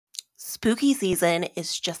Spooky season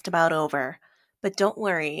is just about over, but don't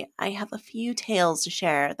worry, I have a few tales to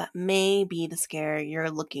share that may be the scare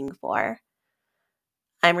you're looking for.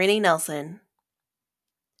 I'm Renee Nelson,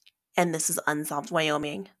 and this is Unsolved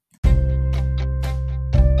Wyoming.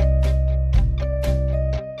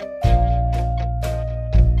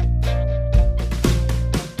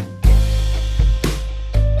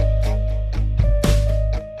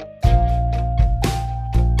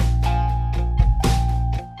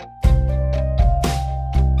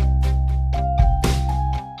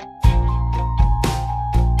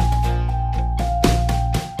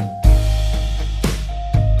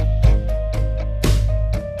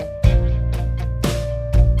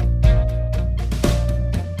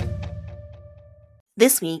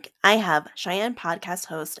 This week, I have Cheyenne podcast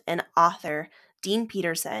host and author Dean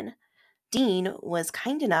Petersen. Dean was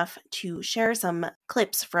kind enough to share some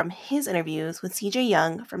clips from his interviews with CJ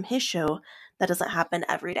Young from his show That Doesn't Happen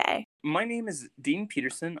Every Day. My name is Dean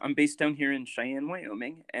Petersen. I'm based down here in Cheyenne,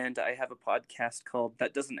 Wyoming, and I have a podcast called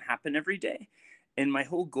That Doesn't Happen Every Day. And my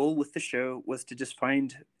whole goal with the show was to just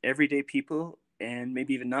find everyday people, and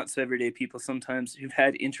maybe even not so everyday people sometimes, who've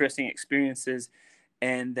had interesting experiences,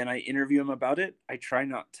 and then I interview them about it. I try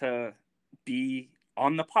not to be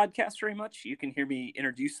on the podcast very much. You can hear me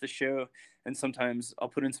introduce the show, and sometimes I'll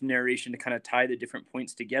put in some narration to kind of tie the different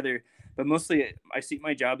points together. But mostly I see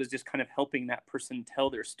my job as just kind of helping that person tell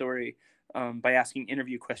their story by asking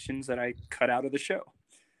interview questions that I cut out of the show.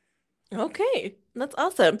 Okay, that's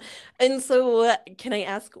awesome. And so, can I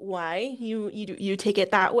ask why you take it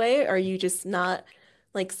that way? Are you just not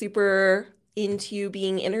like super into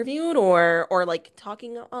being interviewed or like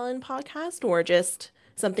talking on podcast, or just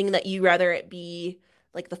something that you rather it be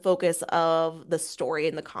like the focus of the story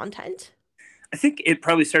and the content? I think it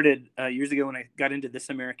probably started years ago when I got into This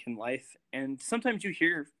American Life. And sometimes you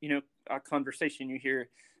hear, a conversation, you hear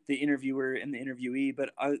the interviewer and the interviewee. But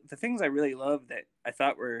the things I really love that I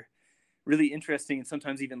thought were really interesting and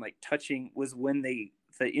sometimes even like touching was when the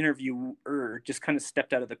interviewer just kind of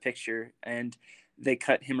stepped out of the picture and they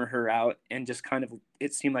cut him or her out, and just kind of,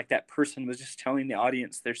 it seemed like that person was just telling the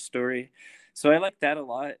audience their story. So I like that a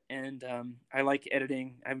lot. And I like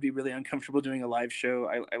editing. I would be really uncomfortable doing a live show.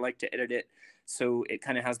 I like to edit it so it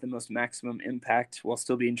kind of has the most maximum impact while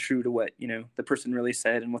still being true to what, the person really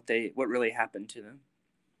said and what really happened to them.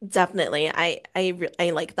 Definitely.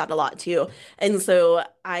 I like that a lot too. And so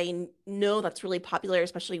know that's really popular,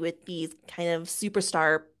 especially with these kind of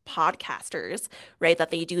superstar podcasters, right? That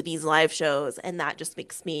they do these live shows, and that just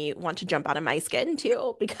makes me want to jump out of my skin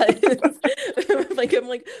too, because I'm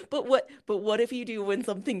like, but what if you do when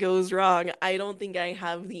something goes wrong? I don't think I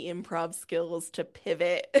have the improv skills to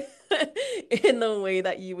pivot in the way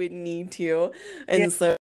that you would need to. Yeah. And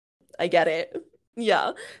so I get it.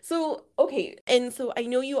 Yeah. So, okay. And so I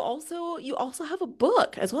know you also have a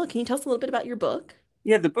book as well. Can you tell us a little bit about your book?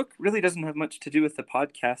 Yeah, the book really doesn't have much to do with the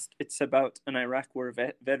podcast. It's about an Iraq War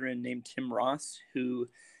veteran named Tim Ross who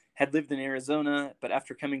had lived in Arizona, but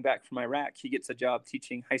after coming back from Iraq, he gets a job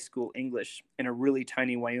teaching high school English in a really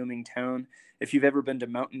tiny Wyoming town. If you've ever been to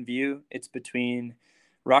Mountain View, it's between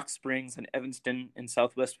Rock Springs and Evanston in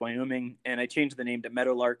southwest Wyoming. And I changed the name to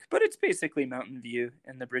Meadowlark, but it's basically Mountain View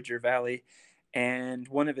in the Bridger Valley. And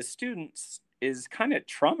one of his students is kind of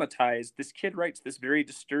traumatized. This kid writes this very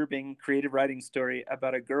disturbing creative writing story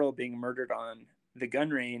about a girl being murdered on the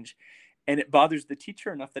gun range. And it bothers the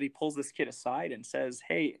teacher enough that he pulls this kid aside and says,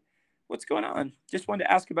 "Hey, what's going on? Just wanted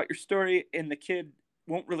to ask about your story." And the kid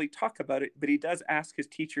won't really talk about it, but he does ask his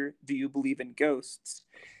teacher, "Do you believe in ghosts?"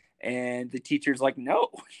 And the teacher's like, no,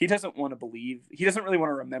 he doesn't want to believe. He doesn't really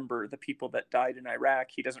want to remember the people that died in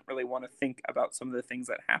Iraq. He doesn't really want to think about some of the things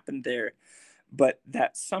that happened there. But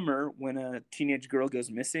that summer, when a teenage girl goes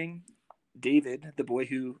missing, David, the boy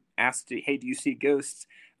who asked, "Hey, do you see ghosts?"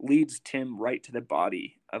 leads Tim right to the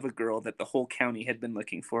body of a girl that the whole county had been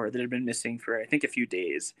looking for, that had been missing for, I think, a few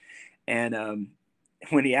days. And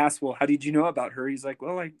when he asked, "Well, how did you know about her?" he's like,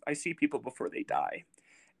 "Well, I see people before they die."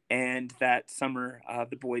 And that summer,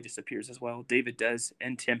 the boy disappears as well. David does,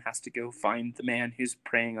 and Tim has to go find the man who's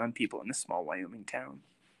preying on people in this small Wyoming town.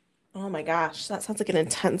 Oh my gosh, that sounds like an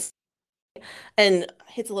intense and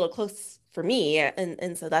hits a little close for me.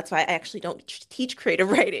 And so that's why I actually don't teach creative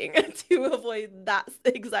writing to avoid that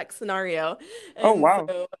exact scenario. Oh, And wow.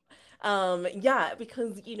 so yeah,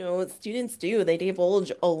 because students they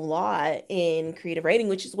divulge a lot in creative writing,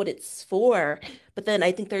 which is what it's for. But then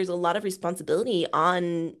I think there's a lot of responsibility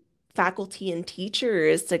on faculty and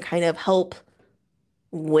teachers to kind of help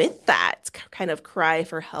with that kind of cry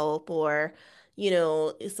for help, or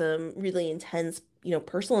some really intense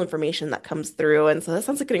personal information that comes through. And so that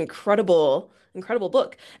sounds like an incredible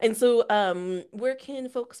book. And so, where can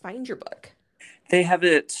folks find your book? They have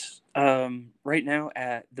it right now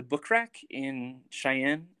at the Book Rack in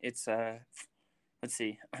Cheyenne. It's let's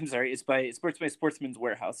see. I'm sorry. It's by Sportsman's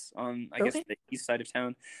Warehouse on, I guess, Okay. the east side of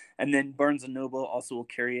town, and then Barnes and Noble also will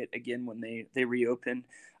carry it again when they reopen.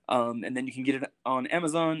 And then you can get it on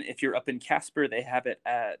Amazon. If you're up in Casper, they have it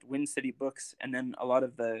at Wind City Books, and then a lot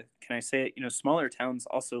of the, can I say it, smaller towns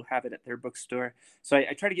also have it at their bookstore. So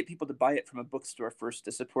I try to get people to buy it from a bookstore first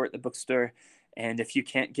to support the bookstore. And if you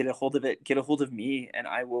can't get a hold of it, get a hold of me, and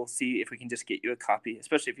I will see if we can just get you a copy,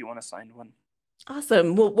 especially if you want to sign one.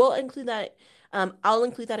 Awesome. We'll include that. I'll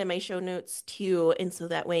include that in my show notes too, and so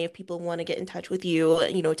that way, if people want to get in touch with you,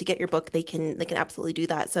 to get your book, they can absolutely do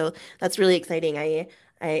that. So that's really exciting. I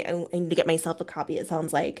need to get myself a copy. It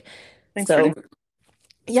sounds like. Thanks, So Renee.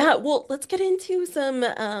 yeah, well, let's get into some,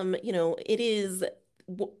 it is,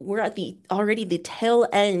 we're at the already the tail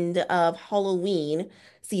end of Halloween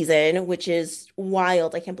season, which is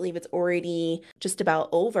wild. I can't believe it's already just about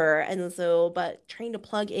over. And so, but trying to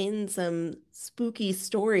plug in some spooky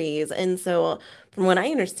stories. And so, from what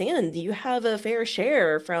I understand, you have a fair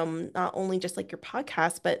share from not only just like your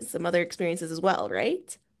podcast, but some other experiences as well,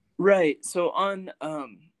 right? Right. So on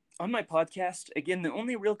my podcast, again, the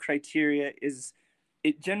only real criteria is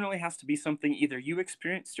it generally has to be something either you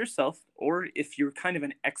experienced yourself, or if you're kind of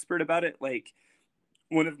an expert about it. Like,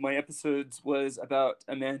 one of my episodes was about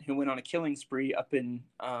a man who went on a killing spree up in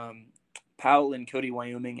Powell and Cody,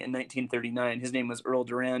 Wyoming in 1939. His name was Earl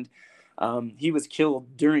Durand. He was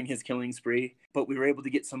killed during his killing spree, but we were able to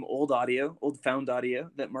get some old found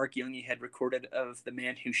audio that Mark Youngie had recorded of the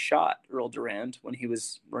man who shot Earl Durand when he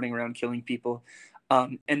was running around killing people.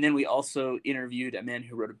 And then we also interviewed a man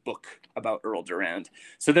who wrote a book about Earl Durand.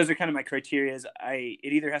 So those are kind of my criteria. It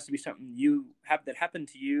either has to be something you have that happened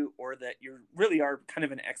to you, or that you really are kind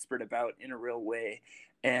of an expert about in a real way.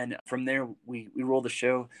 And from there, we roll the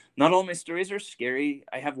show. Not all my stories are scary.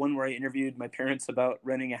 I have one where I interviewed my parents about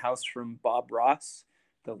renting a house from Bob Ross,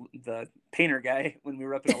 the painter guy, when we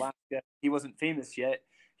were up in Alaska. He wasn't famous yet.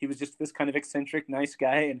 He was just this kind of eccentric, nice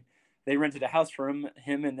guy, and they rented a house for him,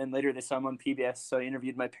 and then later they saw him on PBS. So I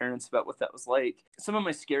interviewed my parents about what that was like. Some of my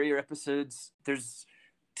scarier episodes, there's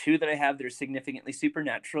two that I have that are significantly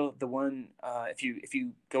supernatural. The one, if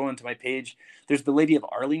you go onto my page, there's the Lady of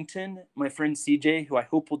Arlington, my friend CJ, who I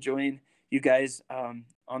hope will join you guys on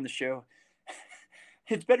the show.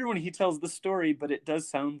 It's better when he tells the story, but it does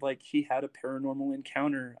sound like he had a paranormal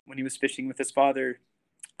encounter when he was fishing with his father.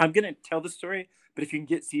 I'm gonna tell the story, but if you can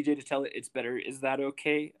get CJ to tell it, it's better. Is that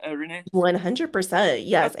okay, Renee? 100%.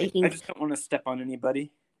 Yes, I Okay. I think. just don't want to step on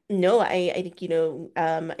anybody. No, I think,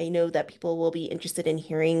 I know that people will be interested in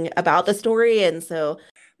hearing about the story. And so,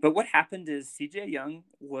 But what happened is CJ Young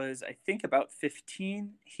was, I think, about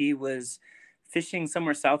 15. He was fishing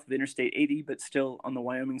somewhere south of Interstate 80, but still on the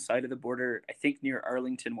Wyoming side of the border, I think near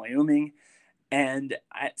Arlington, Wyoming. And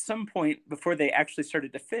at some point before they actually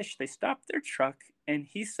started to fish, they stopped their truck. And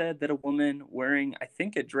he said that a woman wearing, I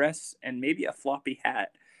think, a dress and maybe a floppy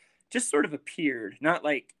hat just sort of appeared, not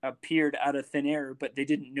like appeared out of thin air, but they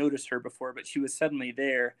didn't notice her before, but she was suddenly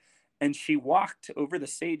there. And she walked over the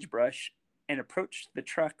sagebrush and approached the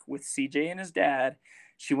truck with CJ and his dad.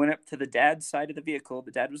 She went up to the dad's side of the vehicle,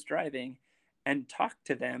 the dad was driving, and talked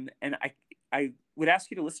to them. And I would ask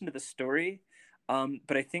you to listen to the story,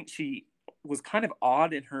 but I think she was kind of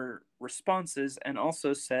odd in her responses, and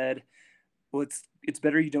also said, well, it's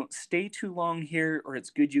better you don't stay too long here, or it's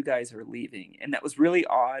good you guys are leaving. And that was really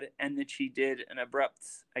odd. And then she did an abrupt,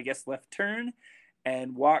 I guess, left turn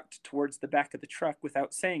and walked towards the back of the truck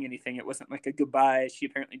without saying anything. It wasn't like a goodbye. She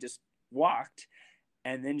apparently just walked,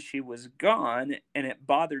 and then she was gone. And it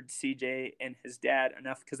bothered CJ and his dad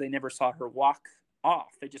enough, because they never saw her walk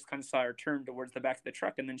off. They just kind of saw her turn towards the back of the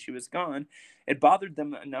truck, and then she was gone. It bothered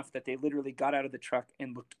them enough that they literally got out of the truck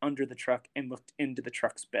and looked under the truck and looked into the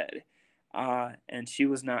truck's bed. And she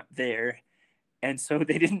was not there. And so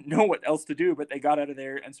they didn't know what else to do, but they got out of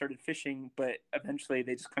there and started fishing. But eventually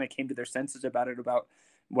they just kind of came to their senses about it, about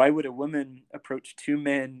why would a woman approach two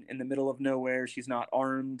men in the middle of nowhere? She's not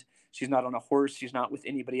armed. She's not on a horse. She's not with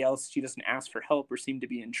anybody else. She doesn't ask for help or seem to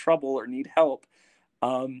be in trouble or need help.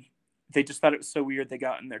 Um, they just thought it was so weird. They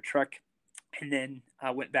got in their truck and then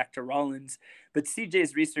went back to Rollins. But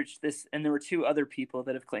CJ's researched this, and there were two other people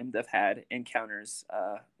that have claimed they've had encounters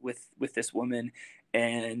with this woman.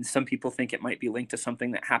 And some people think it might be linked to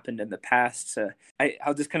something that happened in the past. So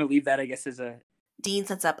I'll just kind of leave that, I guess, as a Dean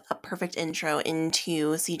sets up a perfect intro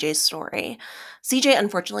into CJ's story. CJ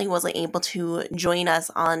unfortunately wasn't able to join us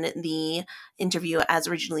on the interview as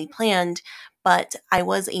originally planned, but I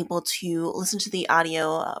was able to listen to the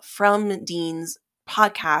audio from Dean's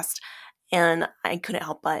podcast, and I couldn't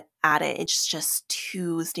help but add it. It's just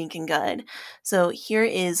too stinking good. So here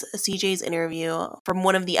is CJ's interview from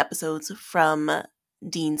one of the episodes from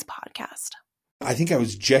Dean's podcast. I think I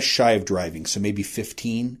was just shy of driving, so maybe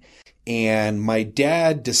 15. And my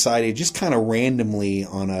dad decided just kind of randomly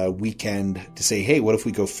on a weekend to say, hey, what if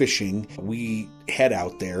we go fishing? We head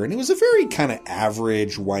out there, and it was a very kind of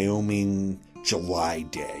average Wyoming July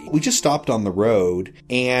day. We just stopped on the road,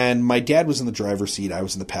 and my dad was in the driver's seat. I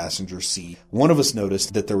was in the passenger seat. One of us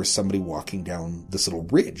noticed that there was somebody walking down this little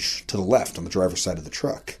ridge to the left on the driver's side of the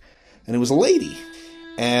truck. And it was a lady.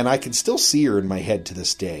 And I can still see her in my head to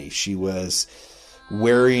this day. She was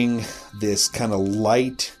wearing this kind of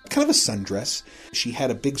light, kind of a sundress. She had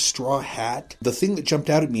a big straw hat. The thing that jumped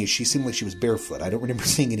out at me is she seemed like she was barefoot. I don't remember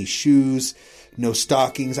seeing any shoes, no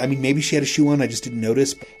stockings. I mean, maybe she had a shoe on, I just didn't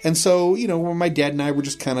notice. And so, my dad and I were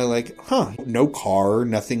just kind of like, no car,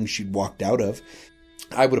 nothing she'd walked out of.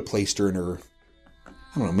 I would have placed her in her,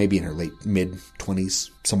 I don't know, maybe in her late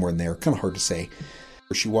mid-20s, somewhere in there. Kind of hard to say.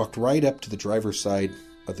 She walked right up to the driver's side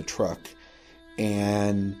of the truck,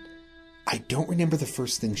 and I don't remember the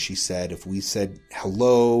first thing she said, if we said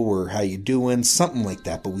hello or how you doing, something like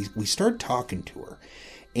that. But we started talking to her,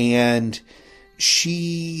 and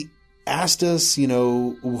she asked us,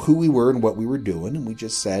 who we were and what we were doing. And we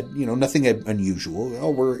just said, nothing unusual. Oh,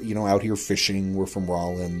 we're, out here fishing. We're from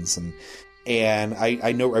Rawlins. And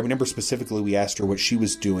I remember specifically we asked her what she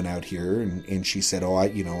was doing out here. And she said,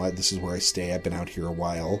 this is where I stay. I've been out here a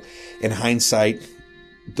while. In hindsight,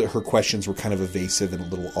 her questions were kind of evasive and a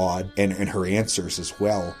little odd, and her answers as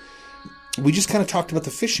well. We just kind of talked about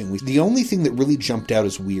the fishing. The only thing that really jumped out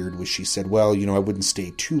as weird was she said, well, I wouldn't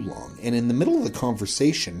stay too long. And in the middle of the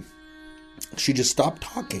conversation, she just stopped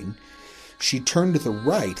talking. She turned to the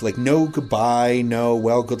right, like no goodbye, no,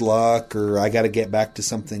 well, good luck, or I got to get back to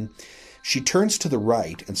something. She turns to the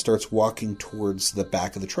right and starts walking towards the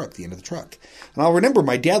back of the truck, the end of the truck. And I'll remember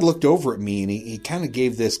my dad looked over at me and he kind of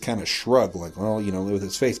gave this kind of shrug, like, well, with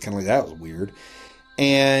his face, kind of like, that was weird.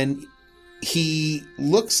 And he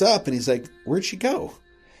looks up and he's like, where'd she go?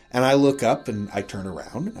 And I look up and I turn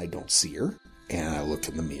around and I don't see her. And I look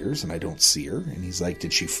in the mirrors and I don't see her. And he's like,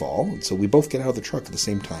 did she fall? And so we both get out of the truck at the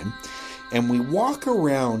same time. And we walk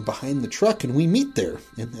around behind the truck and we meet there.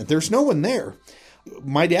 And there's no one there.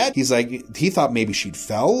 My dad, he's like, he thought maybe she'd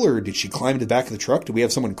fell, or did she climb to the back of the truck? Do we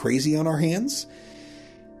have someone crazy on our hands?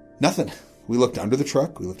 Nothing. We looked under the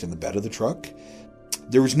truck. We looked in the bed of the truck.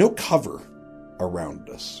 There was no cover around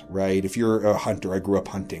us, right? If you're a hunter, I grew up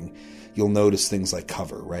hunting, you'll notice things like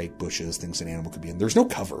cover, right? Bushes, things an animal could be in. There's no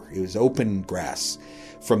cover. It was open grass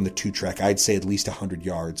from the two-track. I'd say at least 100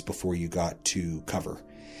 yards before you got to cover.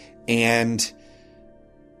 And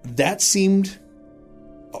that seemed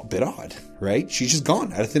a bit odd, right? She's just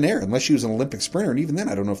gone out of thin air, unless she was an Olympic sprinter. And even then,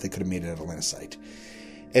 I don't know if they could have made it at Atlanta site.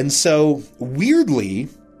 And so, weirdly,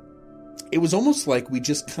 it was almost like we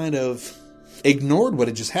just kind of ignored what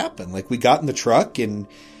had just happened. Like, we got in the truck and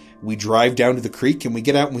we drive down to the creek and we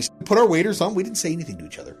get out and we put our waders on. We didn't say anything to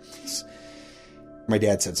each other. My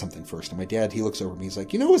dad said something first. And my dad, he looks over at me. He's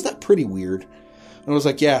like, is that pretty weird? And I was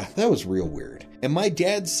like, yeah, that was real weird. And my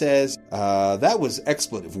dad says, that was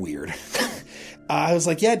expletive weird. I was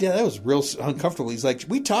like, yeah, Dad, that was real uncomfortable. He's like,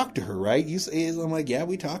 we talked to her, right? I'm like, yeah,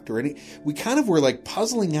 we talked to her. And we kind of were like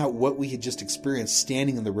puzzling out what we had just experienced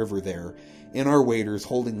standing in the river there in our waders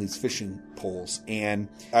holding these fishing poles. And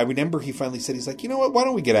I remember he finally said, he's like, you know what, why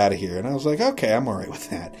don't we get out of here? And I was like, okay, I'm all right with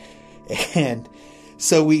that. And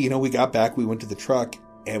so we got back, we went to the truck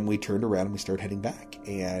and we turned around and we started heading back.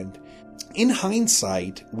 And in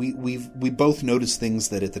hindsight, we both noticed things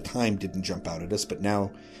that at the time didn't jump out at us, but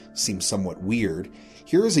now seem somewhat weird.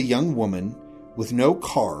 Here is a young woman with no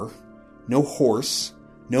car, no horse,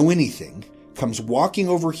 no anything, comes walking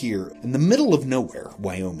over here in the middle of nowhere,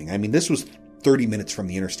 Wyoming. I mean, this was 30 minutes from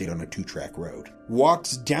the interstate on a 2-track road.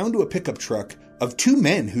 Walks down to a pickup truck of 2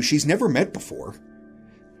 men who she's never met before.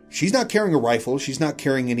 She's not carrying a rifle. She's not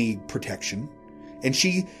carrying any protection. And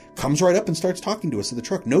she comes right up and starts talking to us in the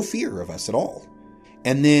truck. No fear of us at all.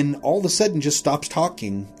 And then all of a sudden just stops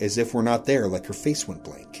talking as if we're not there, like her face went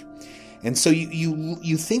blank. And so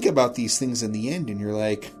you think about these things in the end and you're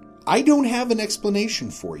like, I don't have an explanation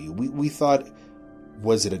for you. We thought,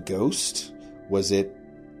 was it a ghost? Was it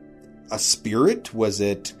a spirit? Was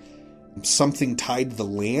it something tied to the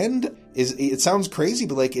land? It sounds crazy,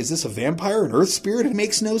 but like, is this a vampire, an earth spirit? It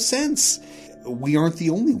makes no sense. we aren't the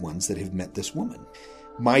only ones that have met this woman.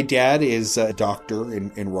 My dad is a doctor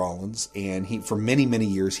in Rawlins, and for many, many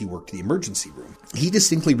years, he worked the emergency room. He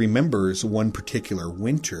distinctly remembers one particular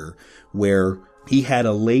winter where he had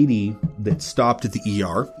a lady that stopped at the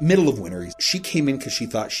ER, middle of winter. She came in because she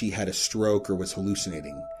thought she had a stroke or was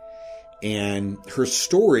hallucinating. And her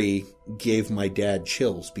story gave my dad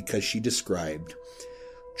chills because she described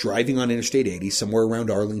driving on Interstate 80 somewhere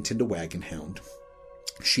around Arlington to Wagon Hound.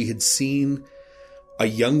 She had seen a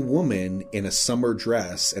young woman in a summer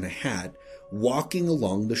dress and a hat walking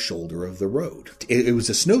along the shoulder of the road. It was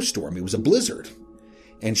a snowstorm. It was a blizzard.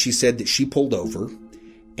 And she said that she pulled over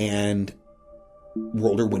and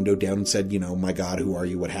rolled her window down and said, my God, who are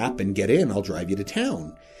you? What happened? Get in. I'll drive you to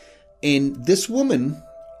town. And this woman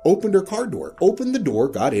opened her car door, opened the door,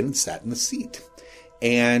 got in and sat in the seat.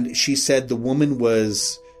 And she said the woman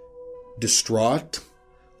was distraught,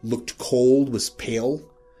 looked cold, was pale,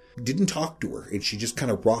 didn't talk to her. And she just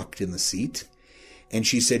kind of rocked in the seat. And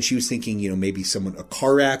she said she was thinking, maybe a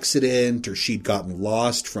car accident, or she'd gotten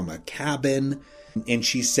lost from a cabin. And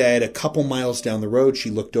she said a couple miles down the road, she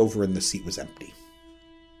looked over and the seat was empty.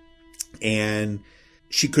 And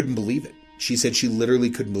she couldn't believe it. She said she literally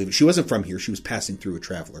couldn't believe it. She wasn't from here. She was passing through a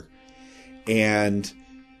traveler. And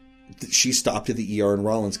she stopped at the ER in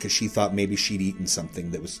Rawlins because she thought maybe she'd eaten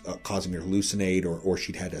something that was causing her to hallucinate, or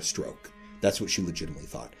she'd had a stroke. That's what she legitimately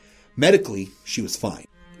thought. Medically, she was fine.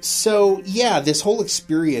 So, yeah, this whole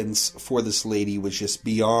experience for this lady was just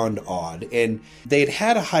beyond odd. And they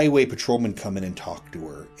had a highway patrolman come in and talk to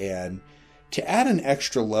her. And to add an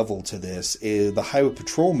extra level to this, is the highway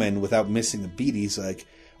patrolman, without missing a beat, he's like,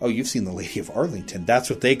 oh, you've seen the Lady of Arlington. That's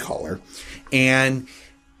what they call her. And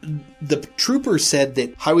the trooper said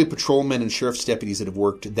that highway patrolmen and sheriff's deputies that have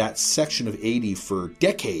worked that section of 80 for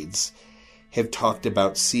decades have talked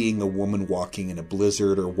about seeing a woman walking in a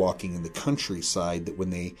blizzard or walking in the countryside, that when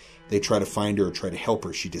they try to find her or try to help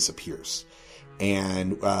her, she disappears.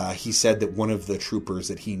 And he said that one of the troopers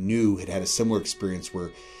that he knew had had a similar experience where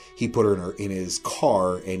he put her in his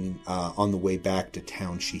car, and on the way back to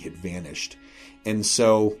town, she had vanished. And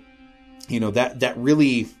so, that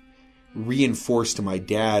really reinforced to my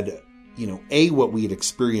dad, A, what we had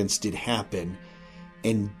experienced did happen,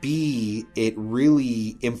 and B, it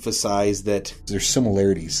really emphasized that there's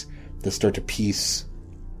similarities that start to piece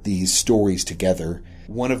these stories together.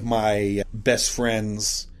 One of my best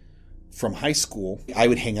friends from high school, I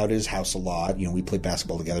would hang out at his house a lot. We played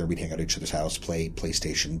basketball together. We'd hang out at each other's house, play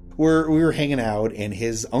PlayStation. We were hanging out, and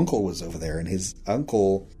his uncle was over there. And his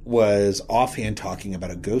uncle was offhand talking about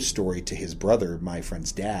a ghost story to his brother, my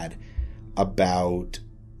friend's dad, about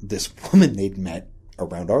this woman they'd met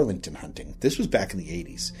around Arlington hunting. This was back in the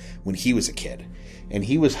 80s when he was a kid. And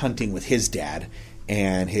he was hunting with his dad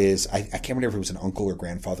and I can't remember if it was an uncle or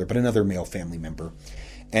grandfather, but another male family member.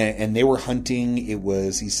 And they were hunting. It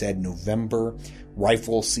was, he said, November,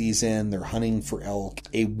 rifle season. They're hunting for elk.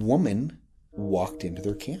 A woman walked into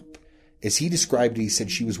their camp. As he described it, he said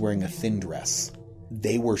she was wearing a thin dress.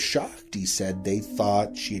 They were shocked. He said they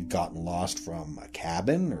thought she had gotten lost from a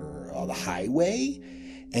cabin or the highway.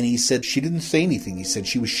 And he said she didn't say anything. He said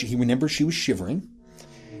he remembered she was shivering.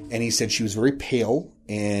 And he said she was very pale.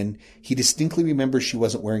 And he distinctly remembers she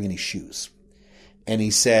wasn't wearing any shoes. And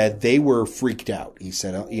he said they were freaked out. He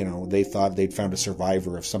said, they thought they'd found a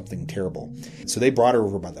survivor of something terrible. So they brought her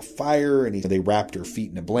over by the fire, and they wrapped her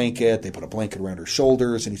feet in a blanket. They put a blanket around her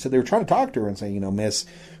shoulders. And he said they were trying to talk to her and say, miss,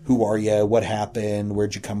 who are you? What happened?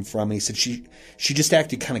 Where'd you come from? And he said she just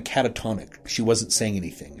acted kind of catatonic. She wasn't saying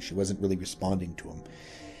anything. She wasn't really responding to him.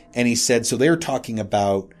 And he said, so they were talking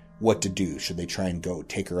about what to do. Should they try and go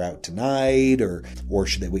take her out tonight, or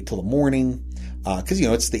should they wait till the morning? Because,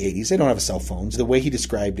 it's the 80s. They don't have cell phones. The way he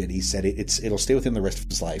described it, he said it'll stay with him the rest of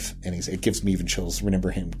his life. And he said, it gives me even chills.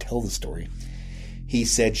 Remember him tell the story. He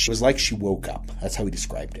said it was like she woke up. That's how he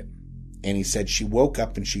described it. And he said she woke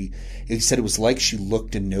up and he said it was like she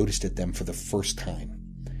looked and noticed at them for the first time.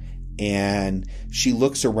 And she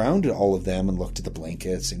looks around at all of them and looked at the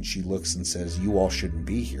blankets, and she looks and says, you all shouldn't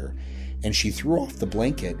be here. And she threw off the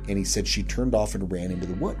blanket, and he said she turned off and ran into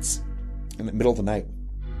the woods in the middle of the night.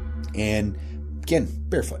 And again,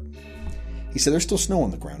 barefoot. He said there's still snow on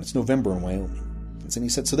the ground. It's November in Wyoming. And he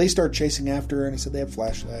said, so they start chasing after her, and he said they have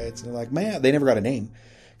flashlights. And they're like, man, they never got a name.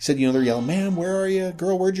 He said, they're yelling, ma'am, where are you?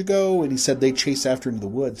 Girl, where'd you go? And he said they chase after her into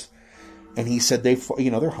the woods. And he said they're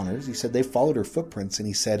hunters. He said they followed her footprints, and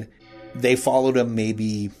he said they followed him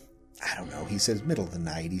maybe, I don't know, he says middle of the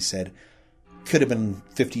night. He said could have been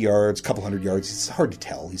 50 yards, a couple hundred yards. It's hard to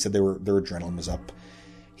tell. He said their adrenaline was up.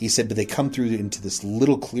 He said, but they come through into this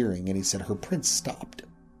little clearing, and he said her prints stopped.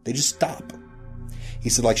 They just stop. He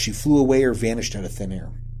said, like she flew away or vanished out of thin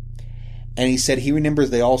air. And he said he remembers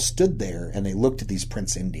they all stood there and they looked at these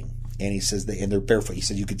prints ending. And he says, and they're barefoot. He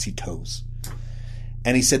said you could see toes.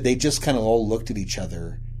 And he said they just kind of all looked at each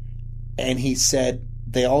other. And he said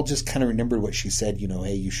they all just kind of remembered what she said,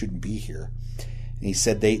 hey, you shouldn't be here. And he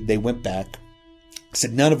said they went back. He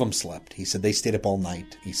said none of them slept. He said they stayed up all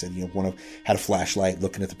night. He said, one of had a flashlight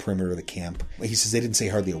looking at the perimeter of the camp. He says they didn't say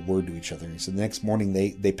hardly a word to each other. He said the next morning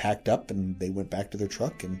they packed up and they went back to their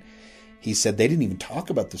truck. And he said they didn't even talk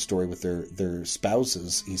about the story with their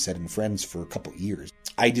spouses, he said, and friends for a couple years.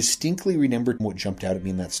 I distinctly remembered what jumped out at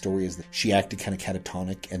me in that story is that she acted kind of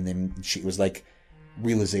catatonic, and then it was like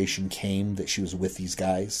realization came that she was with these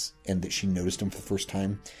guys and that she noticed them for the first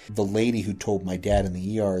time. The lady who told my dad in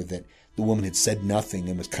the ER that the woman had said nothing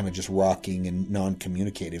and was kind of just rocking and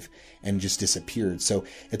non-communicative and just disappeared. So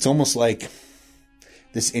it's almost like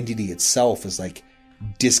this entity itself is like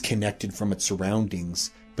disconnected from its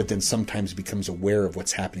surroundings, but then sometimes becomes aware of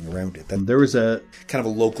what's happening around it. Then there was a kind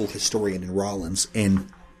of a local historian in Rollins, and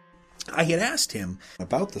I had asked him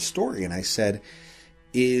about the story, and I said,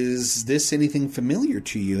 is this anything familiar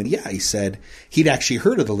to you? And yeah, he said he'd actually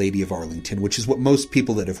heard of the Lady of Arlington, which is what most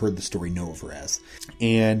people that have heard the story know of her as.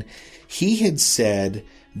 And he had said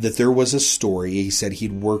that there was a story. He said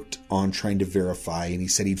he'd worked on trying to verify, and he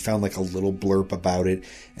said he'd found like a little blurb about it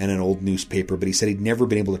in an old newspaper, but he said he'd never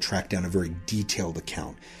been able to track down a very detailed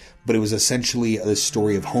account. But it was essentially a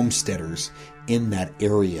story of homesteaders in that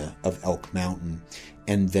area of Elk Mountain,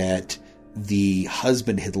 and that the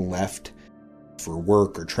husband had left for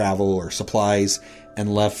work or travel or supplies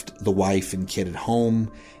and left the wife and kid at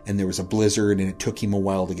home, and there was a blizzard and it took him a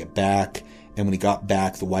while to get back. And when he got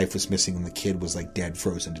back, the wife was missing and the kid was like dead,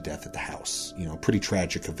 frozen to death at the house. Pretty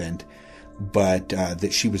tragic event, but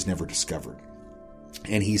that she was never discovered.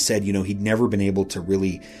 And he said, he'd never been able to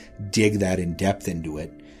really dig that in depth into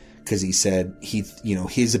it, because he said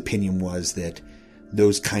his opinion was that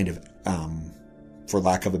those kind of, for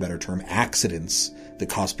lack of a better term, accidents that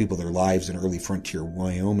cost people their lives in early frontier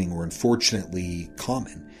Wyoming were unfortunately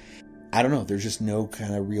common. I don't know. There's just no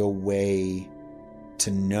kind of real way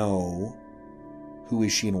to know who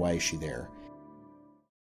is she and why is she there.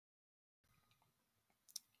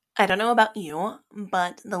 I don't know about you,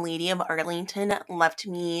 but the Lady of Arlington left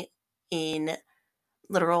me in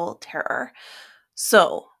literal terror.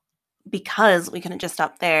 So, because we couldn't just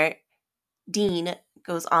stop there, Dean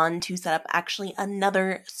goes on to set up actually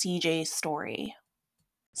another CJ story.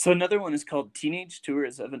 So another one is called Teenage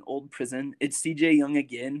Tours of an Old Prison. It's CJ Young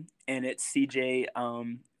again, and it's CJ.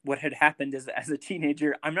 What had happened is, as a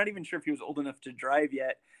teenager, I'm not even sure if he was old enough to drive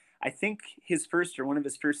yet. I think one of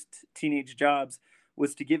his first teenage jobs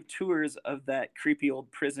was to give tours of that creepy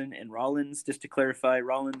old prison in Rollins. Just to clarify,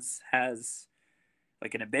 Rollins has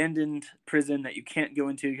like an abandoned prison that you can't go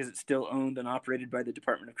into because it's still owned and operated by the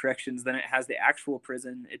Department of Corrections. Then it has the actual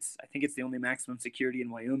prison. I think it's the only maximum security in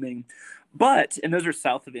Wyoming. And those are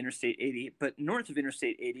south of Interstate 80, but north of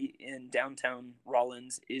Interstate 80 in downtown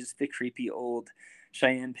Rollins is the creepy old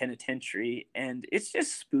Cheyenne Penitentiary. And it's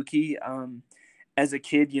just spooky. As a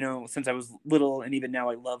kid, since I was little, and even now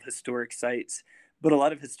I love historic sites, but a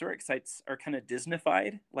lot of historic sites are kind of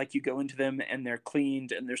Disneyfied. Like you go into them and they're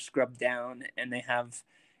cleaned and they're scrubbed down and they have,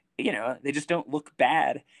 they just don't look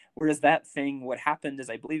bad. Whereas that thing, what happened is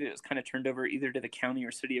I believe it was kind of turned over either to the county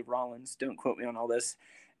or city of Rollins. Don't quote me on all this.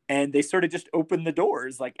 And they sort of just opened the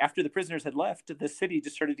doors. Like after the prisoners had left, the city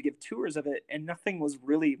just started to give tours of it, and nothing was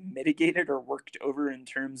really mitigated or worked over in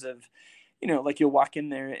terms of, like you'll walk in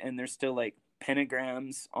there and there's still like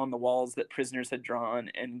pentagrams on the walls that prisoners had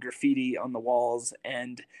drawn and graffiti on the walls,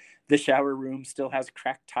 and the shower room still has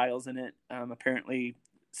cracked tiles in it. Apparently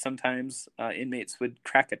sometimes inmates would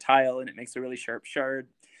crack a tile and it makes a really sharp shard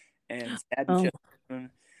and stab each other.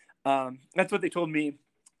 That's what they told me.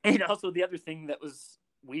 And also the other thing that was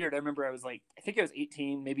weird, I remember I think I was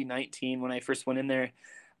 18, maybe 19 when I first went in there.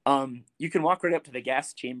 You can walk right up to the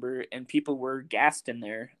gas chamber and people were gassed in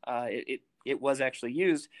there. It was actually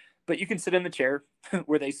used, but you can sit in the chair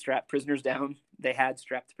where they strap prisoners down. They had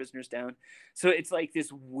strapped the prisoners down. So it's like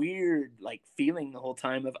this weird like feeling the whole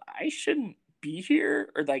time of I shouldn't be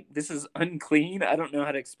here, or like this is unclean. I don't know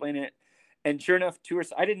how to explain it. And sure enough,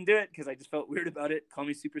 tourists, I didn't do it because I just felt weird about it. Call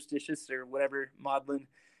me superstitious or whatever, maudlin.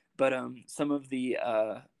 But some of the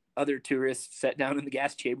other tourists sat down in the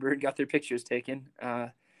gas chamber and got their pictures taken.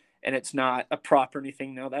 And it's not a prop or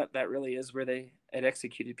anything. No, that really is where they had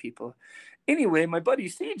executed people. Anyway, my buddy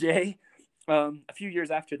CJ, a few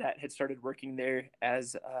years after that, had started working there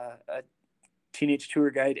as a teenage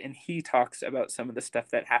tour guide, and he talks about some of the stuff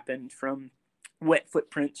that happened, from wet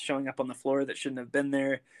footprints showing up on the floor that shouldn't have been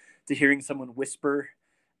there, to hearing someone whisper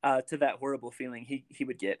to that horrible feeling he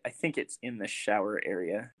would get. I think it's in the shower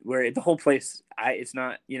area where the whole place, it's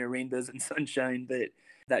not, rainbows and sunshine, but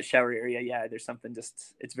that shower area, yeah, there's something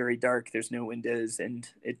it's very dark. There's no windows, and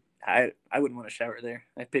I wouldn't want to shower there.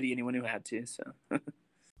 I pity anyone who had to, so.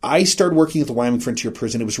 I started working at the Wyoming Frontier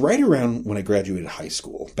Prison. It was right around when I graduated high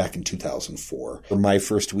school, back in 2004. For my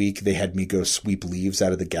first week, they had me go sweep leaves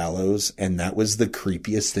out of the gallows, and that was the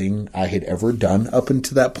creepiest thing I had ever done up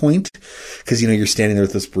until that point. Because, you're standing there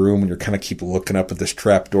with this broom, and you're kind of keep looking up at this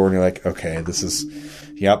trap door, and you're like, okay, this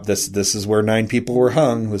is where 9 people were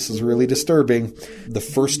hung. This is really disturbing. The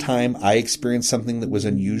first time I experienced something that was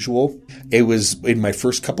unusual, it was in my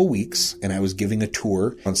first couple weeks, and I was giving a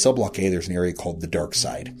tour. On Cell Block A, there's an area called the Dark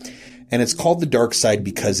Side. And it's called the dark side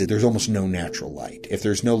because there's almost no natural light. If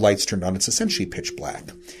there's no lights turned on, it's essentially pitch black.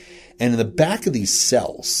 And in the back of these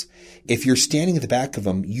cells, if you're standing at the back of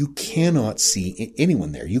them, you cannot see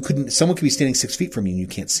anyone there. Someone could be standing 6 feet from you and you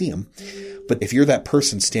can't see them. But if you're that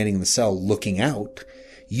person standing in the cell looking out,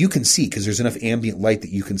 you can see because there's enough ambient light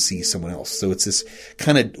that you can see someone else. So it's this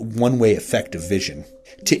kind of one-way effect of vision.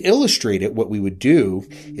 To illustrate it, what we would do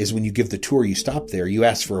is when you give the tour, you stop there, you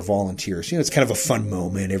ask for a volunteer. So, it's kind of a fun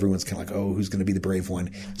moment. Everyone's kind of like, oh, who's going to be the brave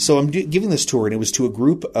one? So I'm giving this tour, and it was to a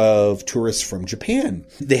group of tourists from Japan.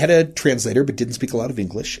 They had a translator, but didn't speak a lot of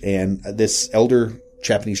English. And this elder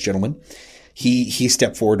Japanese gentleman, he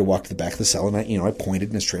stepped forward to walk to the back of the cell, and I pointed,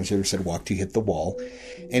 and his translator said, walk till you hit the wall.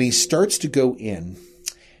 And he starts to go in,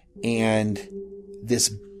 and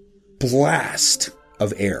this blast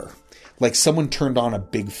of air, like someone turned on a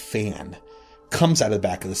big fan, comes out of the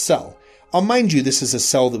back of the cell. I'll mind you, this is a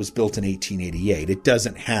cell that was built in 1888. It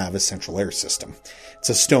doesn't have a central air system.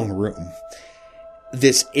 It's a stone room.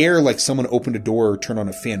 This air, like someone opened a door or turned on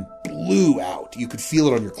a fan, blew out. You could feel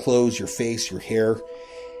it on your clothes, your face, your hair.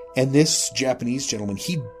 And this Japanese gentleman,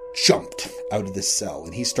 he jumped out of this cell,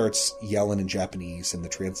 and he starts yelling in Japanese, and the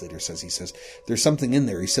translator says, there's something in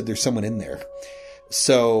there. He said, there's someone in there.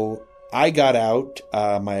 So I got out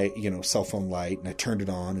my, cell phone light, and I turned it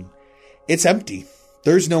on, and it's empty.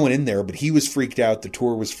 There's no one in there, but he was freaked out. The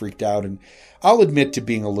tour was freaked out, and I'll admit to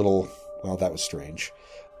being a little, well, that was strange.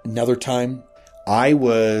 Another time, I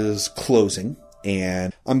was closing,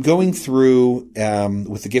 and I'm going through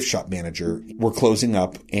with the gift shop manager. We're closing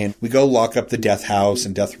up, and we go lock up the death house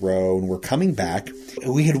and death row, and we're coming back.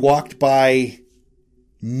 We had walked by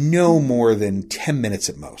no more than 10 minutes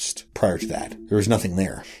at most prior to that. There was nothing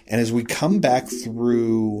there. And as we come back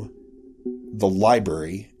through the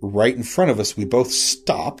library, right in front of us, we both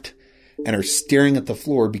stopped and are staring at the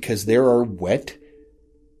floor because there are wet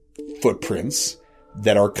footprints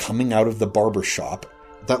that are coming out of the barber shop.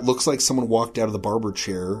 That looks like someone walked out of the barber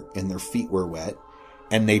chair and their feet were wet.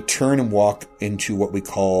 And they turn and walk into what we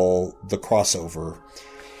call the crossover.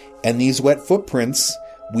 And these wet footprints,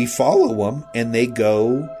 we follow them, and they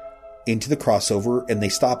go into the crossover, and they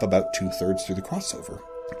stop about 2/3 through the crossover,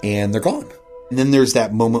 and they're gone. And then there's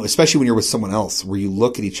that moment, especially when you're with someone else, where you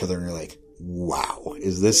look at each other and you're like, wow,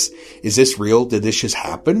 is this real? Did this just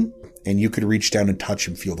happen? And you could reach down and touch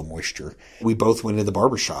and feel the moisture. We both went into the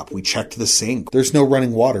barbershop. We checked the sink. There's no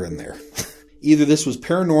running water in there. Either this was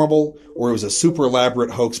paranormal or it was a super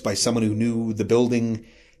elaborate hoax by someone who knew the building,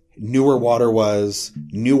 knew where water was,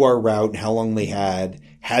 knew our route and how long they had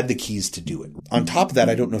the keys to do it. On top of that,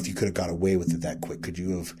 I don't know if you could have got away with it that quick. Could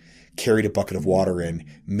you have carried a bucket of water in,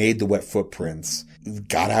 made the wet footprints,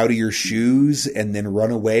 got out of your shoes, and then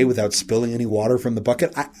run away without spilling any water from the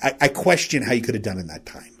bucket? I question how you could have done in that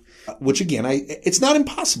time. Which again, it's not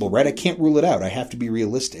impossible, right? I can't rule it out. I have to be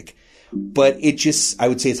realistic. But I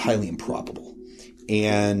would say it's highly improbable.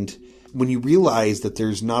 And when you realize that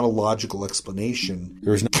there's not a logical explanation,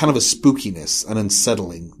 there's kind of a spookiness, an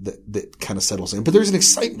unsettling that kind of settles in. But there's an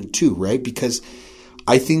excitement too, right? Because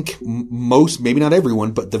I think most, maybe not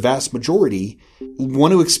everyone, but the vast majority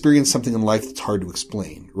want to experience something in life that's hard to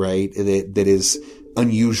explain, right? That is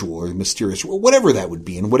unusual or mysterious, or whatever that would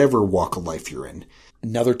be, in whatever walk of life you're in.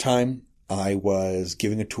 Another time, I was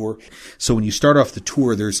giving a tour. So when you start off the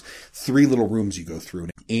tour, there's 3 little rooms you go through.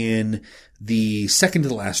 In the second to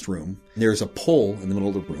the last room, there's a pole in the middle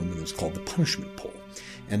of the room, and it was called the punishment pole.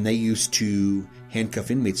 And they used to handcuff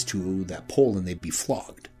inmates to that pole, and they'd be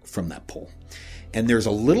flogged from that pole. And there's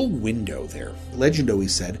a little window there. Legend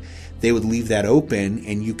always said they would leave that open,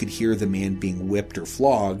 and you could hear the man being whipped or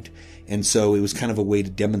flogged. And so it was kind of a way to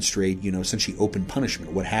demonstrate, essentially open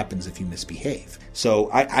punishment, what happens if you misbehave. So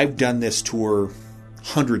I've done this tour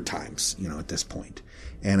 100 times, at this point.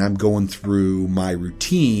 And I'm going through my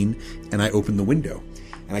routine, and I open the window.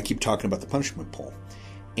 And I keep talking about the punishment pole.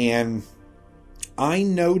 And I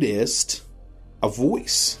noticed a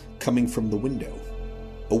voice coming from the window.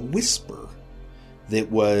 A whisper that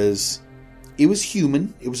was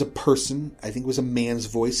human. It was a person. I think it was a man's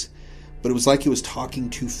voice, but it was like it was talking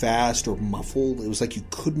too fast or muffled. It was like you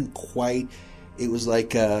couldn't quite. It was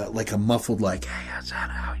like a muffled, like, "Hey, son,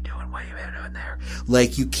 how you doing? What you been doing there?"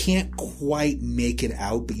 Like you can't quite make it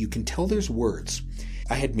out, but you can tell there's words.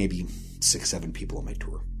 I had maybe 6, 7 people on my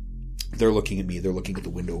tour. They're looking at me. They're looking at the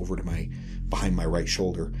window over to behind my right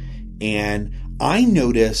shoulder, and I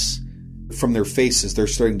notice from their faces they're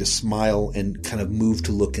starting to smile and kind of move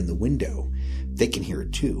to look in the window. They can hear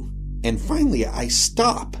it too. And finally, I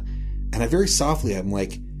stop, and I very softly, I'm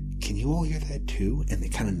like, "Can you all hear that too?" And they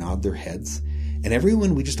kind of nod their heads. And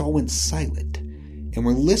everyone, we just all went silent. And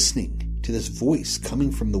we're listening to this voice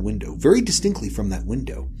coming from the window, very distinctly from that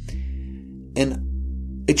window.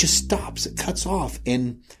 And it just stops. It cuts off.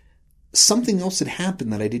 And something else had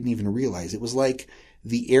happened that I didn't even realize. It was like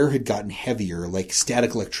the air had gotten heavier, like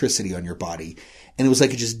static electricity on your body. And it was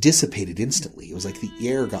like it just dissipated instantly. It was like the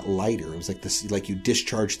air got lighter. It was like this, like you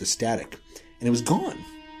discharged the static. And it was gone.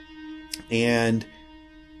 And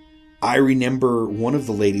I remember one of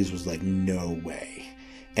the ladies was like, "No way."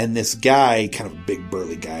 And this guy, kind of a big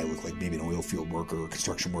burly guy, looked like maybe an oil field worker or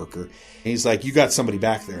construction worker. And he's like, "You got somebody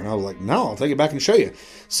back there." And I was like, "No, I'll take it back and show you."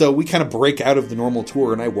 So we kind of break out of the normal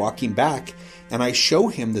tour, and I walk him back, and I show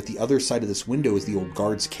him that the other side of this window is the old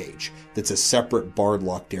guard's cage. That's a separate barred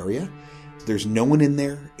locked area. There's no one in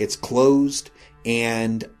there. It's closed,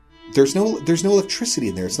 and there's no electricity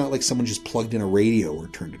in there. It's not like someone just plugged in a radio or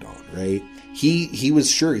turned it on, right? He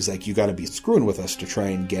was sure. He's like, "You got to be screwing with us to try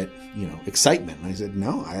and get, excitement." And I said,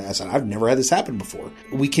 "No." I said, "I've never had this happen before."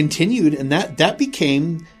 We continued, and that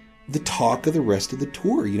became the talk of the rest of the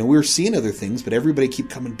tour. We were seeing other things, but everybody kept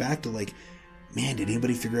coming back to like, "Man, did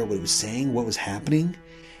anybody figure out what it was saying? What was happening?"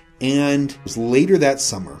 And it was later that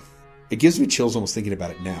summer. It gives me chills almost thinking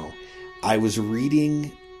about it now. I was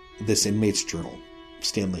reading this inmate's journal,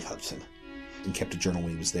 Stanley Hudson, and kept a journal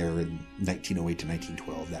when he was there in 1908 to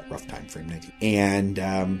 1912, that rough time frame. And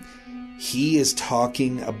he is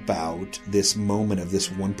talking about this moment of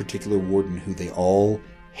this one particular warden who they all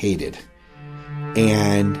hated.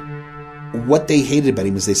 And what they hated about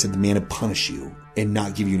him is they said the man would punish you and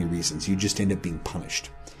not give you any reasons. You just end up being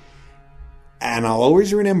punished. And I'll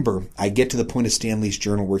always remember, I get to the point of Stanley's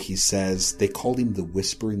journal where he says they called him the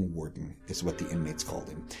Whispering Warden, is what the inmates called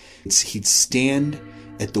him. He'd stand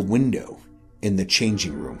at the window in the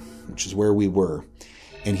changing room, which is where we were,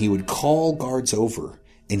 and he would call guards over,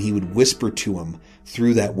 and he would whisper to them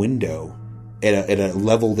through that window at a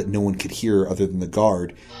level that no one could hear other than the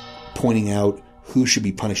guard, pointing out who should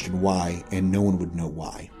be punished and why, and no one would know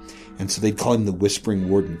why. And so they'd call him the Whispering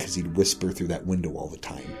Warden because he'd whisper through that window all the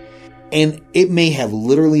time. And it may have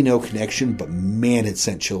literally no connection, but man, it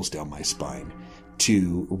sent chills down my spine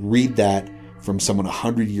to read that from someone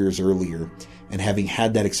 100 years earlier and having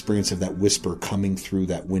had that experience of that whisper coming through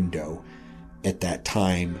that window at that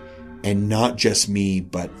time. And not just me,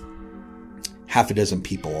 but half a dozen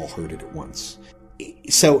people all heard it at once.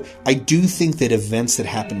 So I do think that events that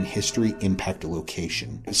happen in history impact a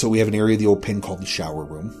location. So we have an area of the old pen called the shower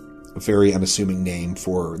room. A very unassuming name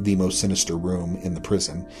for the most sinister room in the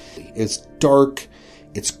prison. It's dark,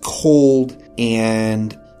 it's cold,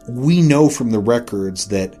 and we know from the records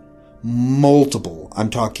that multiple, I'm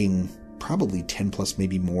talking probably 10 plus,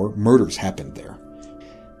 maybe more, murders happened there.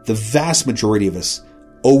 The vast majority of us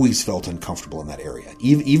always felt uncomfortable in that area.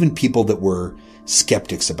 Even people that were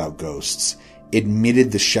skeptics about ghosts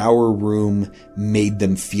admitted the shower room made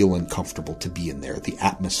them feel uncomfortable to be in there. The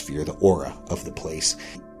atmosphere, the aura of the place.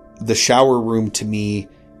 The shower room, to me,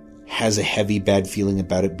 has a heavy, bad feeling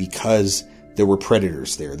about it because there were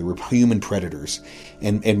predators there. There were human predators.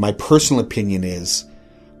 And my personal opinion is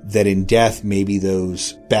that in death, maybe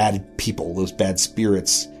those bad people, those bad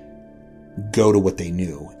spirits, go to what they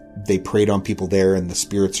knew. They preyed on people there, and the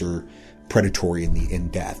spirits are predatory in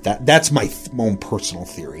death. That's my own personal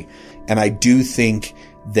theory. And I do think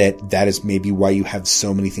that is maybe why you have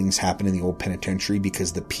so many things happen in the old penitentiary,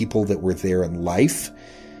 because the people that were there in life,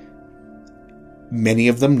 many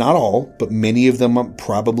of them, not all, but many of them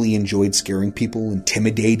probably enjoyed scaring people,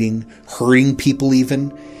 intimidating, hurting people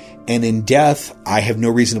even. And in death, I have no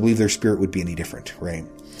reason to believe their spirit would be any different, right?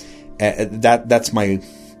 That's my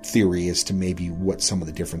theory as to maybe what some of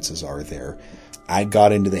the differences are there. I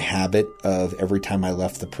got into the habit of every time I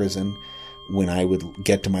left the prison, when I would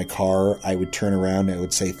get to my car, I would turn around and I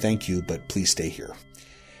would say, "Thank you, but please stay here."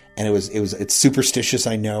 And it's superstitious,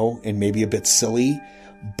 I know, and maybe a bit silly,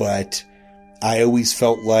 but I always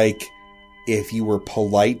felt like if you were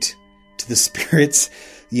polite to the spirits,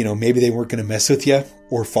 maybe they weren't going to mess with you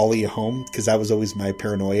or follow you home, because that was always my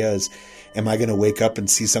paranoia is, am I going to wake up and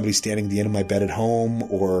see somebody standing at the end of my bed at home,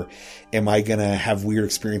 or am I going to have weird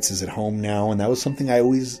experiences at home now? And that was something I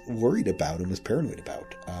always worried about and was paranoid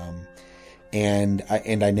about. And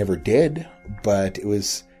I never did, but it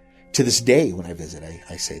was to this day when I visit,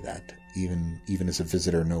 I say that even as a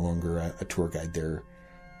visitor, no longer a tour guide there,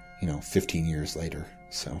 15 years later.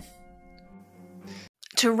 So.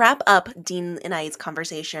 To wrap up Dean and I's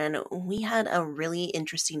conversation, we had a really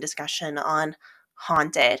interesting discussion on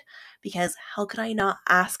haunted, because how could I not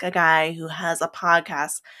ask a guy who has a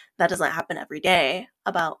podcast that doesn't happen every day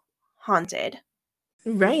about haunted?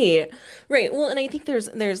 Right. Right. Well, and I think there's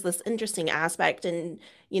this interesting aspect, and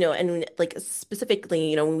and like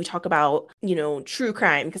specifically, when we talk about, true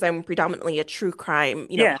crime, because I'm predominantly a true crime,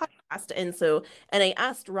 Yeah, podcast. And I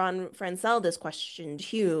asked Ron Francel this question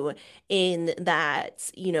too, in that,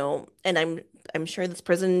 and I'm sure this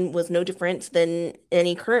prison was no different than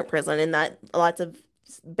any current prison, in that lots of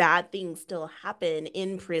bad things still happen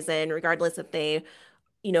in prison, regardless if they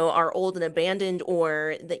are old and abandoned,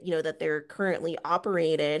 or that, that they're currently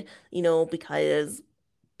operated, because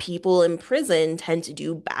people in prison tend to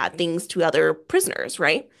do bad things to other prisoners,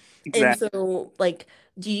 right? And exactly. so, like,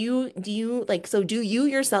 do you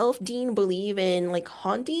yourself, Dean, believe in like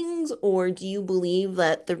hauntings, or do you believe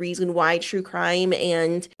that the reason why true crime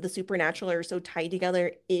and the supernatural are so tied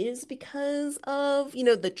together is because of,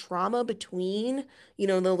 the trauma between,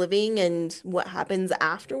 the living and what happens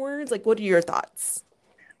afterwards? Like, what are your thoughts?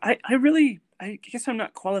 I guess I'm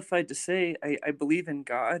not qualified to say. I believe in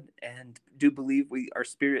God and do believe our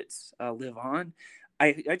spirits live on.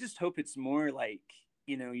 I just hope it's more like,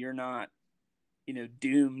 you're not,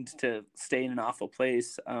 doomed to stay in an awful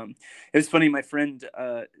place. It was funny. My friend,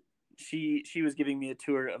 she was giving me a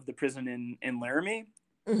tour of the prison in Laramie.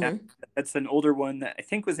 Hmm. That's an older one that I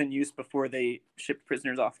think was in use before they shipped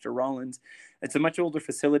prisoners off to Rollins. It's a much older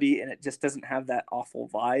facility, and it just doesn't have that awful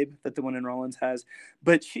vibe that the one in Rollins has.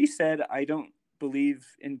 But she said, I don't believe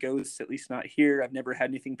in ghosts, at least not here. I've never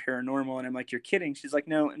had anything paranormal. And I'm like, you're kidding. She's like,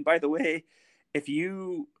 no. And by the way, if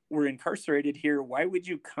you were incarcerated here, why would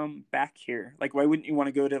you come back here? Like, why wouldn't you want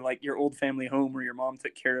to go to like your old family home where your mom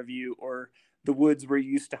took care of you, or the woods where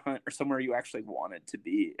you used to hunt, or somewhere you actually wanted to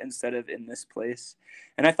be, instead of in this place?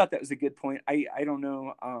 And I thought that was a good point. I don't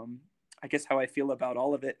know. I guess how I feel about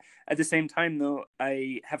all of it. At the same time, though,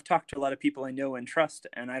 I have talked to a lot of people I know and trust,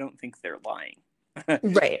 and I don't think they're lying.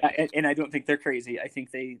 Right. And I don't think they're crazy. I think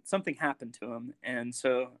something happened to them, and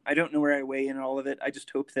so I don't know where I weigh in all of it. I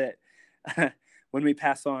just hope that when we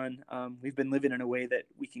pass on, we've been living in a way that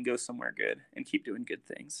we can go somewhere good and keep doing good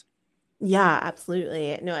things. Yeah,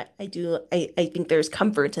 absolutely. No, I do. I think there's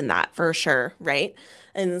comfort in that for sure, right?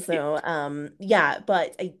 And so, yeah,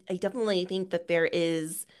 but I definitely think that there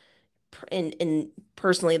is, in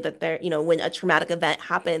personally, that there, when a traumatic event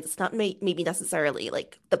happens, it's not maybe necessarily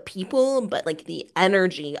like the people, but like the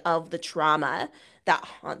energy of the trauma that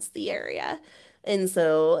haunts the area. And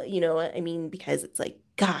so, I mean, because it's like,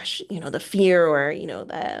 gosh, the fear, or, you know,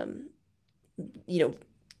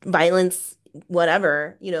 violence,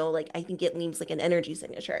 whatever, like I think it leaves like an energy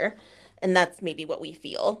signature. And that's maybe what we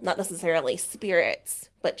feel, not necessarily spirits,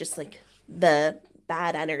 but just like the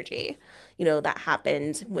bad energy, that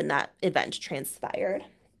happened when that event transpired.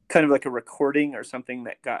 Kind of like a recording or something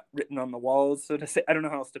that got written on the walls, so to say. I don't know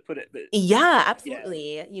how else to put it, but Yeah, yeah,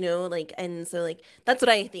 absolutely. Like, and so like that's what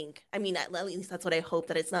I think. I mean, at least that's what I hope,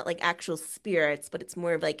 that it's not like actual spirits, but it's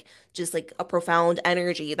more of like just like a profound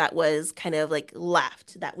energy that was kind of like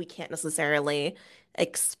left that we can't necessarily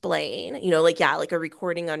explain. Like, yeah, like a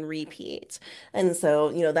recording on repeat. And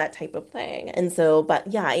so, that type of thing. And so, but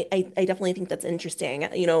yeah, I definitely think that's interesting,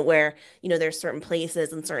 where, there's certain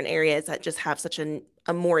places and certain areas that just have such a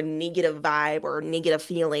more negative vibe or negative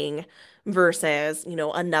feeling versus,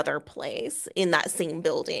 another place in that same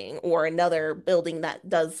building, or another building that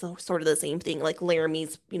does sort of the same thing, like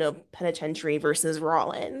Laramie's, penitentiary versus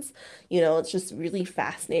Rollins. It's just really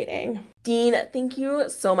fascinating. Dean, thank you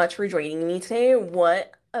so much for joining me today.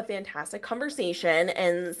 What a fantastic conversation,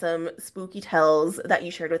 and some spooky tales that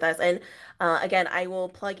you shared with us. And again, I will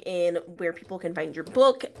plug in where people can find your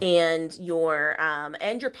book and your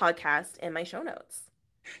podcast in my show notes.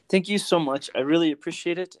 thank you so much. I really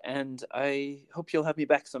appreciate it, and I hope you'll have me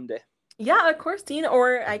back someday. Yeah, of course, Dean,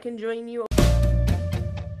 or I can join you.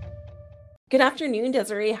 Good afternoon,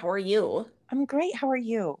 Desiree. How are you? I'm great. How are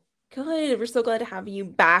you? Good. We're so glad to have you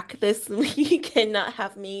back this week and not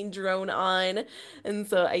have me drone on. And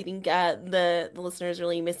so I think the listeners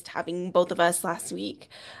really missed having both of us last week.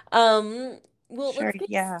 Um, well, Sure.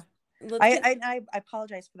 Yeah. let's get. I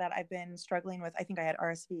apologize for that. I've been struggling with, I think I had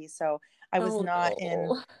RSV, so I was Oh not in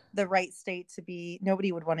no. the right state to be,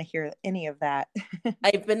 nobody would want to hear any of that.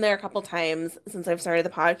 I've been there a couple times since I've started the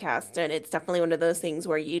podcast, and it's definitely one of those things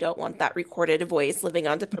where you don't want that recorded voice living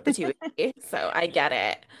on to perpetuity. So I get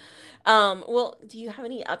it. Well, do you have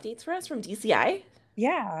any updates for us from DCI?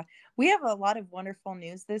 Yeah, we have a lot of wonderful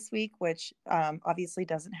news this week, which obviously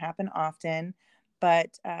doesn't happen often.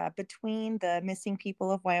 But between the Missing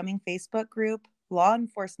People of Wyoming Facebook group, law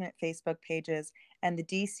enforcement Facebook pages, and the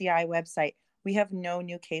DCI website, we have no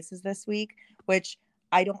new cases this week, which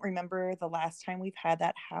I don't remember the last time we've had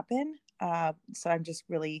that happen. So I'm just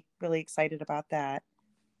really, really excited about that.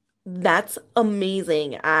 That's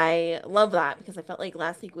amazing. I love that because I felt like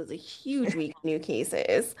last week was a huge week of new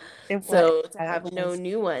cases. It was. So to It have no was.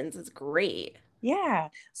 new ones is great. Yeah.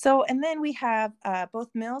 So, and then we have both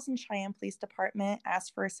Mills and Cheyenne Police Department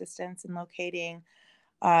asked for assistance in locating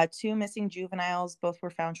two missing juveniles. Both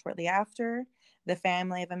were found shortly after. The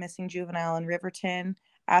family of a missing juvenile in Riverton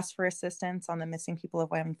asked for assistance on the Missing People of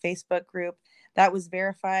Wyoming Facebook group. That was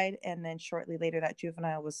verified, and then shortly later, that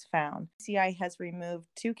juvenile was found. CI has removed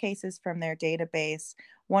two cases from their database,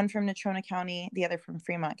 one from Natrona County, the other from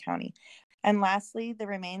Fremont County. And lastly, the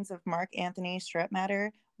remains of Mark Anthony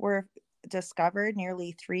Strepmatter were discovered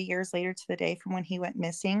nearly 3 years later to the day from when he went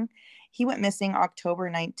missing. He went missing October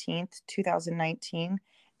 19th, 2019,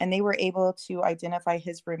 and they were able to identify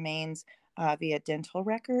his remains via dental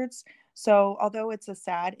records. So, although it's a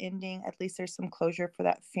sad ending, at least there's some closure for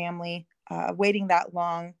that family. Waiting that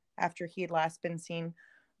long after he had last been seen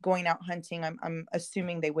going out hunting, I'm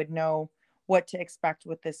assuming they would know what to expect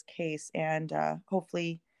with this case, and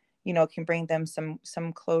hopefully, can bring them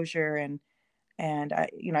some closure. And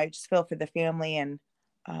I just feel for the family, and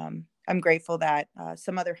I'm grateful that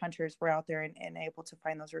some other hunters were out there and able to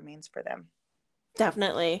find those remains for them.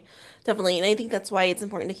 Definitely. Definitely. And I think that's why it's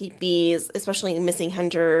important to keep these, especially missing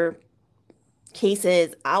hunter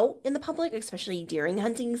cases, out in the public, especially during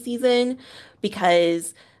hunting season,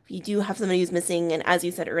 because if you do have somebody who's missing, and as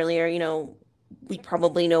you said earlier, we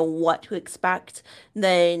probably know what to expect,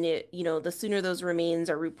 then, the sooner those remains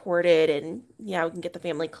are reported and yeah, we can get the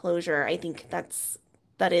family closure. I think that's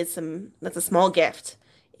a small gift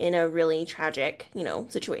in a really tragic,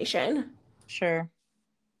 situation. Sure.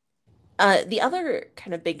 The other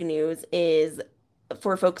kind of big news is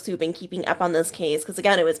for folks who've been keeping up on this case, because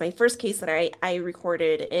again, it was my first case that I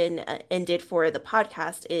recorded and did for the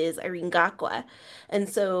podcast, is Irene Gakwa. And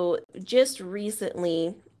so just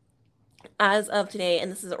recently, as of today,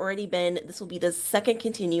 and this will be the second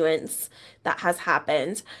continuance that has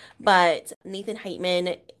happened, but Nathan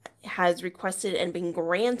Heitman has requested and been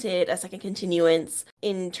granted a second continuance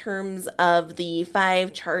in terms of the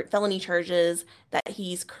felony charges that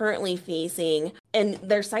he's currently facing. And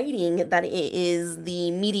they're citing that it is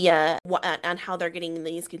the media and how they're getting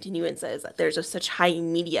these continuances, that there's just such high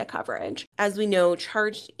media coverage. As we know,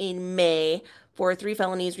 charged in May for 3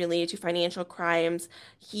 felonies related to financial crimes.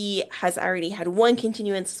 He has already had one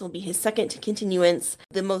continuance. This will be his second continuance.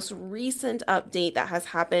 The most recent update that has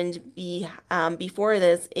happened before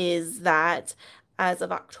this is that as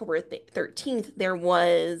of October 13th, there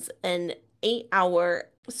was an 8-hour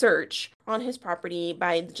search on his property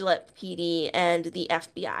by the Gillette PD and the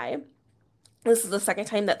FBI. This is the second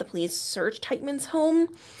time that the police searched Heitman's home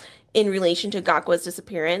in relation to Gakwa's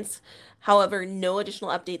disappearance. However, no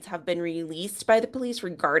additional updates have been released by the police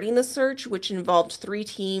regarding the search, which involved 3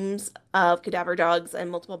 teams of cadaver dogs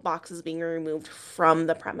and multiple boxes being removed from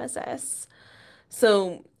the premises.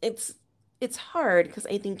 So it's hard because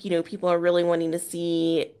I think, people are really wanting to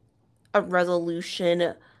see a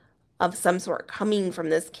resolution of some sort coming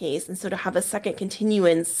from this case. And so to have a second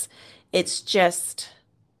continuance, it's just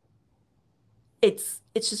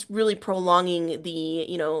it's just really prolonging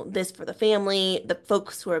this for the family, the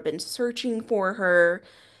folks who have been searching for her.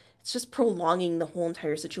 It's just prolonging the whole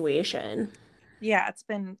entire situation. Yeah,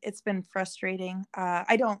 it's been frustrating.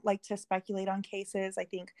 I don't like to speculate on cases. I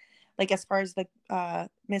think, like, as far as the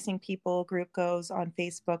missing people group goes on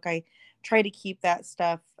Facebook, I try to keep that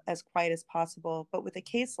stuff as quiet as possible. But with a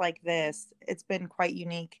case like this, it's been quite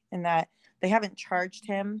unique in that they haven't charged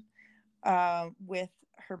him with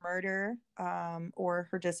her murder or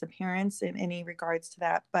her disappearance in any regards to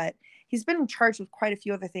that. But he's been charged with quite a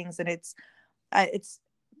few other things, and it's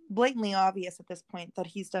blatantly obvious at this point that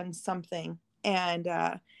he's done something. And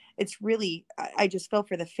it's really, I just feel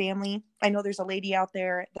for the family. I know there's a lady out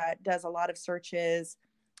there that does a lot of searches,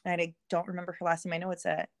 and I don't remember her last name. I know it's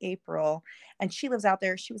April, and she lives out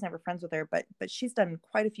there. She was never friends with her, but she's done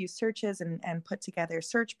quite a few searches and put together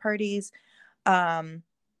search parties.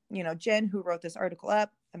 Jen, who wrote this article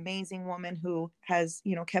up, amazing woman who has,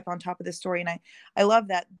 kept on top of this story. And I love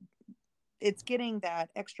that it's getting that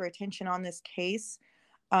extra attention on this case.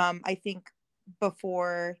 I think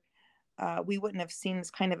before we wouldn't have seen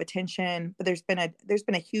this kind of attention, but there's been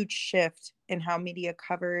a huge shift in how media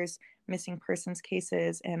covers missing persons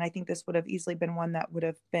cases, and I think this would have easily been one that would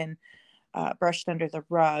have been brushed under the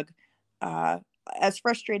rug. Uh, as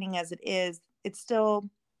frustrating as it is, there's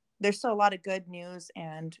still a lot of good news,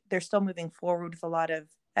 and they're still moving forward with a lot of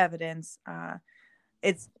evidence.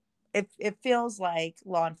 It's it feels like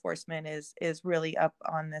law enforcement is really up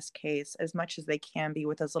on this case as much as they can be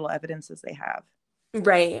with as little evidence as they have.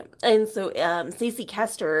 Right. And so Stacey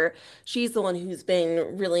Kester, she's the one who's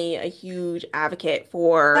been really a huge advocate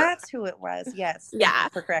for, That's who it was. Yes. Thank yeah. you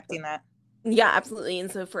for correcting that. Yeah, absolutely. And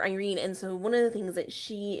so for Irene, and so one of the things that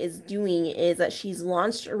she is doing is that she's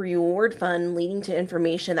launched a reward fund leading to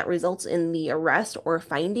information that results in the arrest or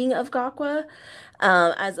finding of Gakwa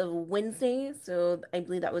as of Wednesday. So I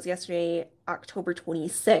believe that was yesterday, October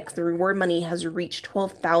 26th. The reward money has reached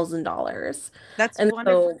 $12,000. That's And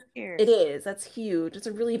wonderful so to hear. it is. That's huge. It's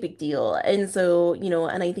a really big deal. And so,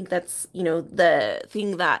 and I think that's, the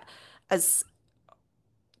thing that as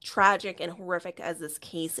tragic and horrific as this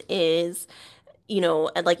case is,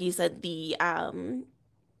 and like you said, the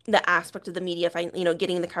aspect of the media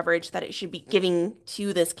getting the coverage that it should be giving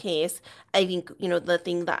to this case. I think, the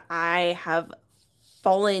thing that I have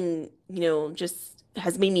fallen, just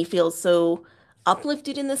has made me feel so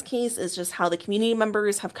uplifted in this case is just how the community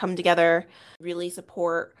members have come together, really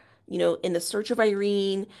support, in the search of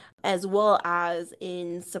Irene, as well as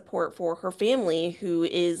in support for her family who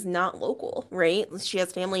is not local, right? She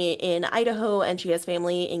has family in Idaho and she has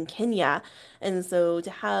family in Kenya. And so to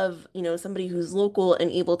have, somebody who's local and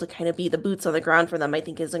able to kind of be the boots on the ground for them, I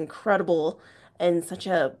think is incredible and such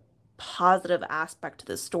a positive aspect to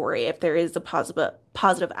the story if there is a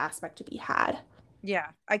positive aspect to be had. Yeah,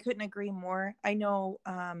 I couldn't agree more. I know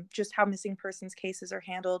just how missing persons cases are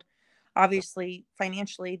handled. Obviously,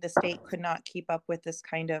 financially, the state could not keep up with this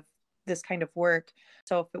kind of work.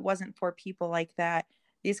 So if it wasn't for people like that,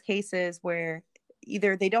 these cases where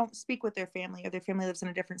either they don't speak with their family or their family lives in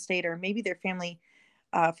a different state, or maybe their family,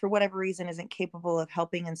 for whatever reason, isn't capable of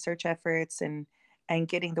helping in search efforts and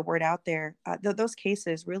getting the word out there. Those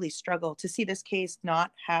cases really struggle. To see this case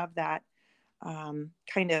not have that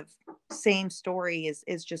kind of same story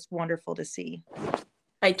is just wonderful to see.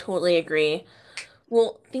 I totally agree.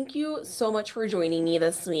 Well, thank you so much for joining me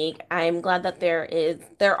this week. I'm glad that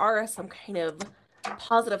there are some kind of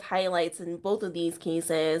positive highlights in both of these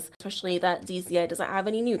cases, especially that DCI doesn't have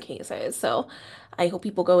any new cases. So I hope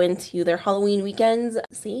people go into their Halloween weekends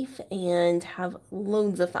safe and have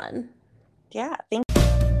loads of fun. Yeah,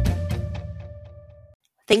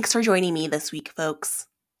 Thanks for joining me this week, folks.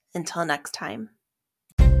 Until next time.